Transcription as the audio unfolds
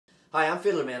Hi, I'm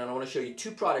Fiddler Man, and I want to show you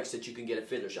two products that you can get at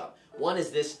Fiddler Shop. One is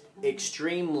this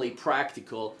extremely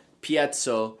practical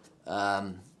piezo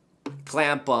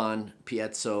clamp-on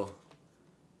piezo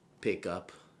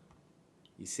pickup.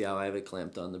 You see how I have it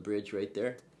clamped on the bridge right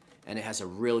there? And it has a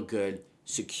real good,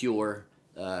 secure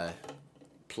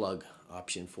plug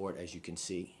option for it, as you can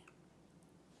see.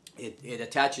 It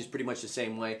attaches pretty much the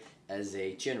same way as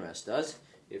a chin rest does,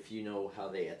 if you know how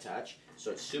they attach. So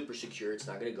it's super secure, it's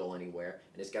not going to go anywhere.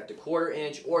 And it's got the 1/4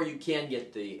 inch, or you can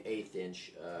get the 1/8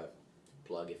 inch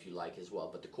plug if you like as well.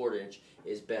 But the 1/4 inch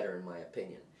is better in my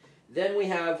opinion. Then we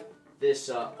have this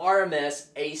RMS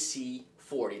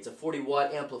AC40. It's a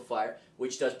 40-watt amplifier,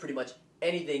 which does pretty much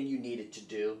anything you need it to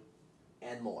do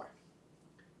and more.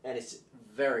 And it's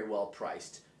very well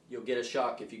priced. You'll get a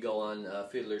shock if you go on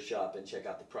Fiddler Shop and check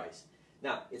out the price.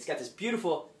 Now, it's got this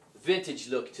beautiful vintage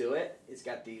look to it. It's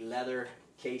got the leather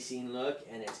casing look,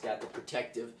 and it's got the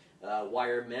protective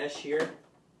wire mesh here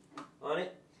on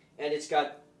it. And it's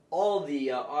got all the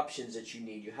options that you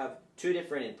need. You have two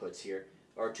different inputs here,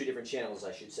 or two different channels,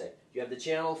 I should say. You have the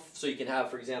channel so you can have,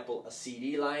 for example, a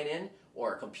CD line in,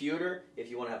 or a computer. If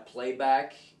you want to have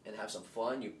playback and have some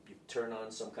fun, you turn on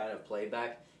some kind of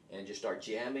playback and just start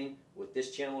jamming with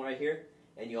this channel right here.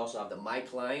 And you also have the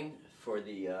mic line for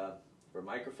the for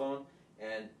microphone.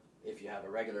 And if you have a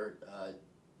regular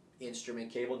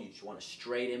instrument cable, you just want a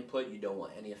straight input, you don't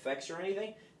want any effects or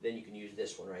anything, then you can use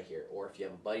this one right here. Or if you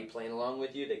have a buddy playing along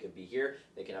with you, they could be here.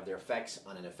 They can have their effects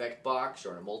on an effect box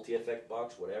or on a multi-effect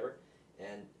box, whatever,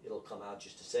 and it'll come out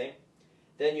just the same.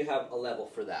 Then you have a level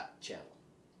for that channel.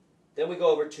 Then we go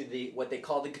over to the what they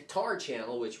call the guitar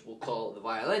channel, which we'll call the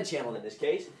violin channel in this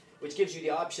case, which gives you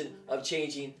the option of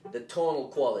changing the tonal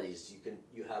qualities.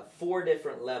 You have 4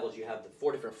 different levels. You have the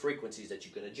 4 different frequencies that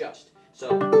you can adjust.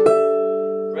 So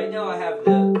right now I have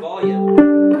the volume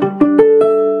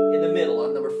in the middle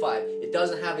on number 5. It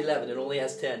doesn't have 11. It only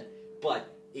has 10, but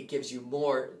it gives you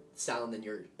more sound than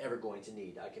you're ever going to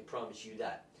need. I can promise you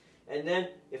that. And then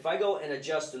if I go and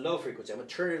adjust the low frequency, I'm going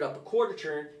to turn it up a 1/4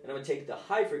 turn, and I'm going to take the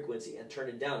high frequency and turn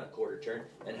it down a 1/4 turn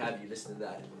and have you listen to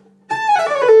that.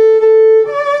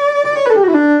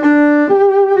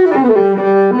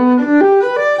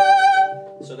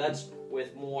 So that's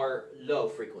with more low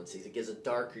frequencies. It gives a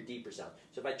darker, deeper sound.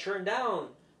 So if I turn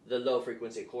down the low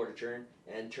frequency a 1/4 turn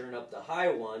and turn up the high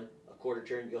one a 1/4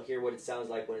 turn, you'll hear what it sounds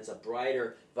like when it's a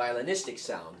brighter violinistic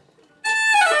sound.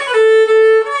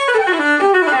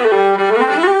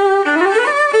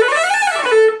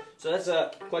 So that's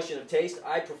a question of taste.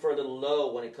 I prefer a little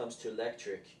low when it comes to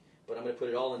electric, but I'm going to put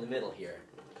it all in the middle here.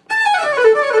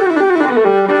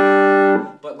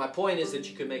 But my point is that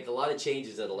you can make a lot of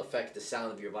changes that will affect the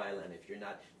sound of your violin if you're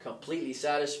not completely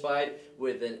satisfied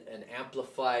with an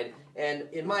amplified. And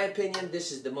in my opinion,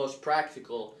 this is the most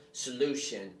practical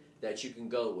solution that you can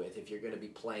go with. If you're going to be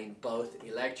playing both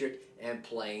electric and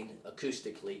playing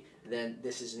acoustically, then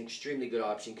this is an extremely good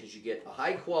option because you get a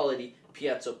high quality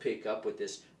piezo pickup with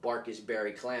this Barcus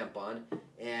berry clamp on,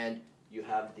 and you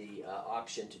have the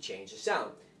option to change the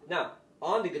sound. Now,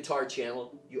 on the guitar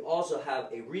channel, you also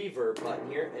have a reverb button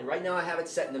here, and right now I have it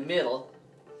set in the middle.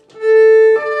 So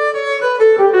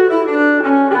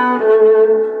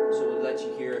we'll let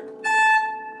you hear.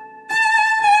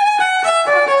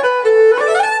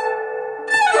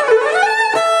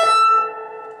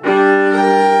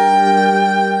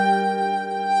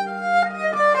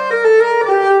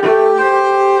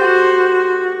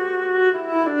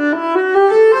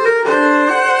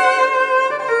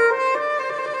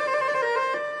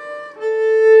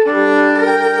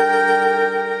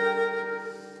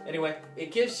 Anyway,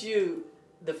 it gives you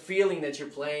the feeling that you're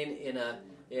playing in a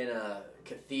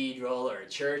cathedral or a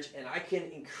church, and I can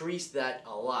increase that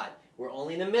a lot. We're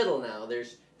only in the middle now.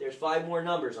 There's 5 more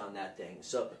numbers on that thing,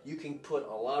 so you can put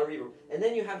a lot of reverb. And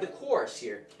then you have the chorus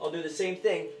here. I'll do the same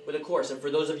thing with a chorus. And for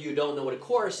those of you who don't know what a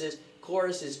chorus is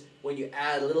when you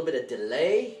add a little bit of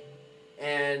delay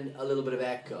and a little bit of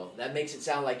echo. That makes it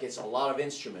sound like it's a lot of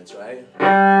instruments, right?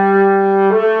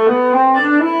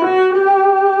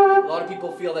 A lot of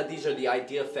people feel that these are the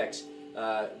ideal effects,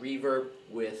 reverb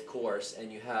with chorus,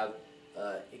 and you have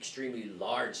extremely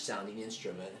large sounding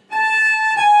instrument.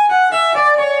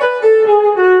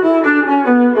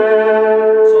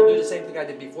 So I'll do the same thing I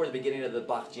did before, the beginning of the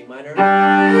Bach G minor. It's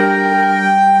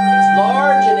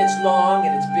large and it's long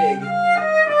and it's big.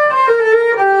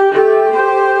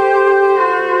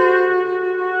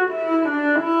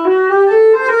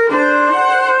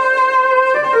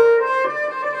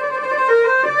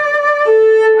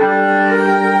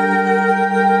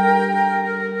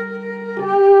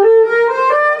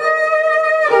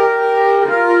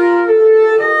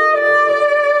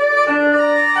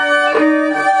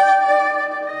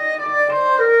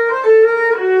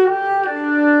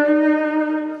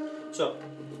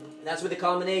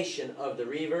 combination of the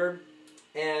reverb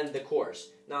and the chorus.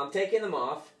 Now I'm taking them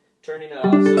off, turning it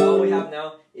off, so all we have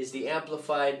now is the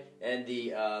amplified and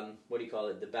the, what do you call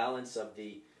it, the balance of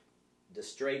the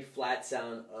straight flat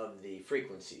sound of the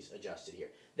frequencies adjusted here.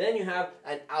 Then you have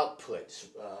an output,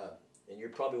 and you're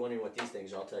probably wondering what these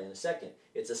things are. I'll tell you in a second.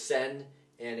 It's a send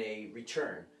and a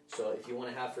return. So if you want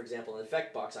to have, for example, an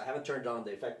effect box, I haven't turned on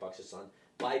the effect box, it's on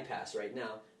bypass right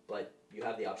now, but you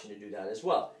have the option to do that as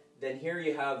well. Then here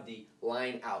you have the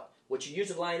line out. What you use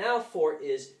the line out for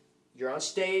is you're on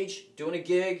stage, doing a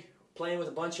gig, playing with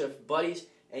a bunch of buddies,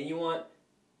 and you want,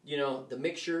 you know, the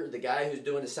mixer, the guy who's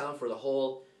doing the sound for the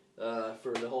whole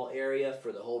area,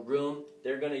 for the whole room,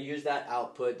 they're going to use that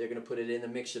output, they're going to put it in the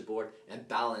mixer board and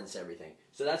balance everything.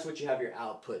 So that's what you have your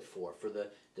output for the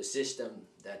system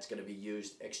that's going to be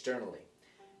used externally.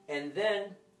 And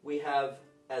then we have,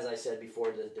 as I said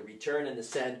before, the return and the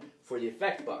send for the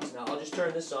effect box. Now I'll just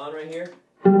turn this on right here.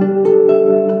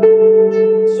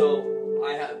 So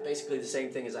I have basically the same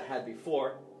thing as I had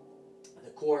before.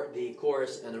 The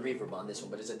chorus and the reverb on this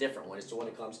one, but it's a different one. It's the one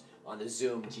that comes on the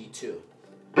Zoom G2.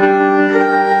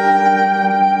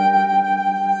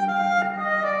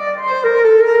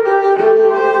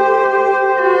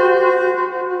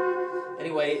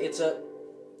 Anyway, it's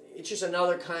just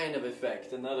another kind of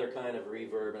effect, another kind of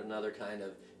reverb, another kind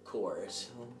of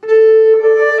chorus.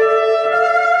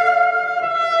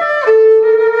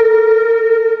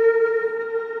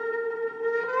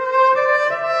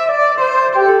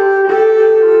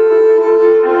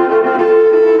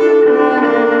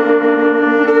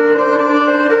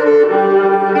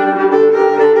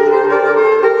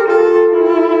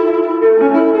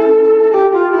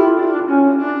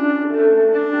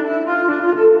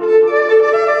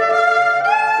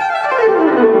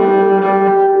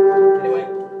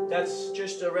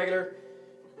 Just a regular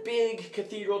big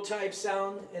cathedral type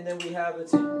sound, and then we have,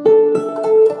 let's see,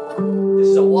 this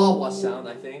is a wah-wah sound,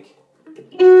 I think.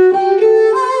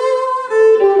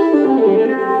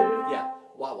 Yeah,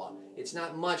 wah-wah. It's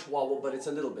not much wah-wah, but it's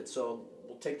a little bit. So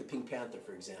we'll take the Pink Panther,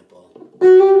 for example. You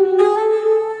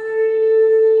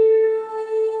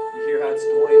hear how it's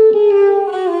going,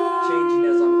 changing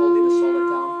as I'm holding the solar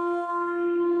down.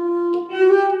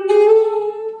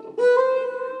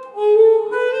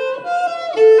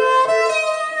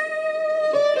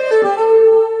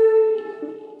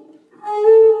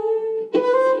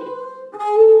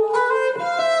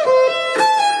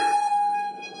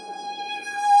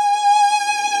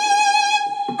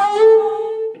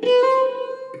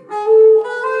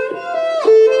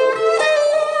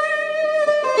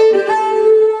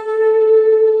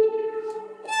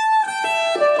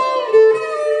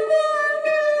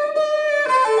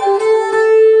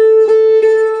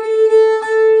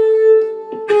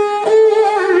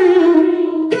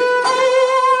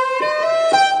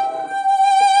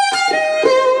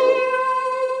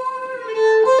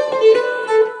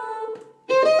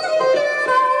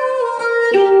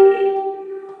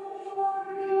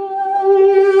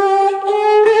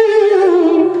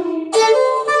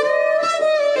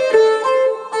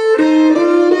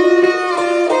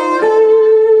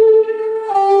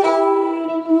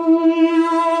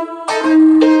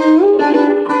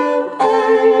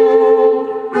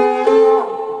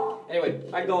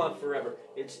 I go on forever.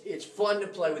 It's fun to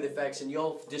play with effects, and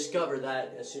you'll discover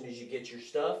that as soon as you get your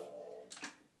stuff.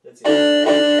 Let's see.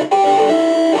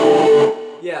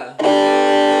 Yeah.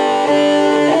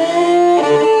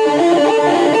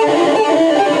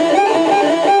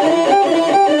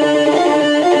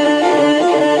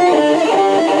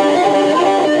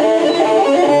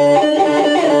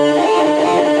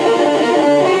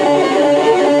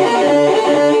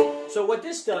 So what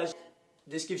this does,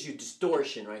 this gives you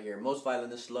distortion right here. Most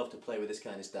violinists love to play with this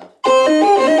kind of stuff.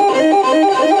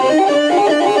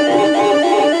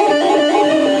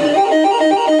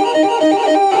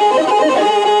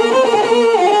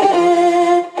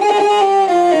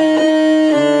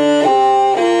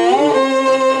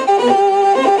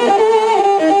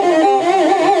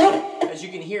 As you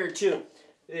can hear too,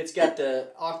 it's got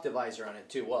the octavizer on it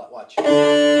too. Watch.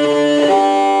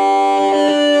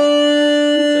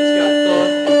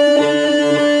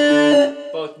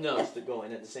 Notes that go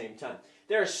in at the same time.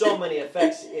 There are so many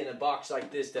effects in a box like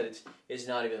this that it's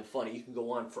not even funny. You can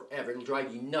go on forever. It'll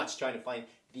drive you nuts trying to find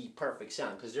the perfect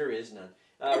sound, because there is none.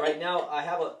 Right now I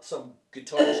have some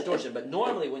guitar distortion, but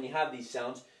normally when you have these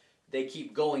sounds, they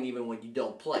keep going even when you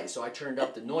don't play. So I turned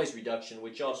up the noise reduction,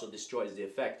 which also destroys the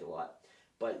effect a lot.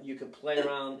 But you can play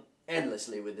around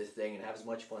endlessly with this thing and have as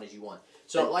much fun as you want.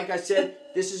 So like I said,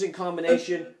 this is in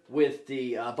combination with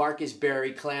the Barcus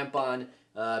Berry clamp-on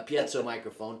piezo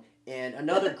microphone, And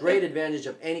another great advantage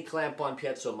of any clamp-on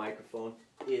piezo microphone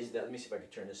is that, let me see if I can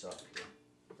turn this off.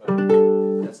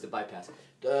 That's the bypass.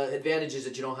 The advantage is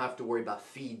that you don't have to worry about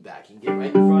feedback. You can get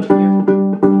right in front of here,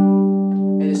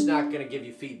 and it's not going to give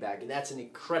you feedback, and that's an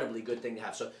incredibly good thing to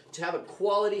have. So to have a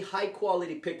quality,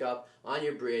 high-quality pickup on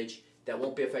your bridge that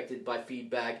won't be affected by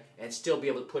feedback and still be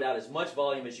able to put out as much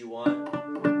volume as you want.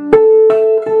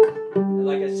 And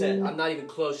like I said, I'm not even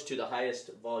close to the highest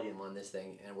volume on this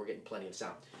thing, and we're getting plenty of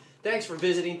sound. Thanks for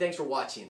visiting. Thanks for watching.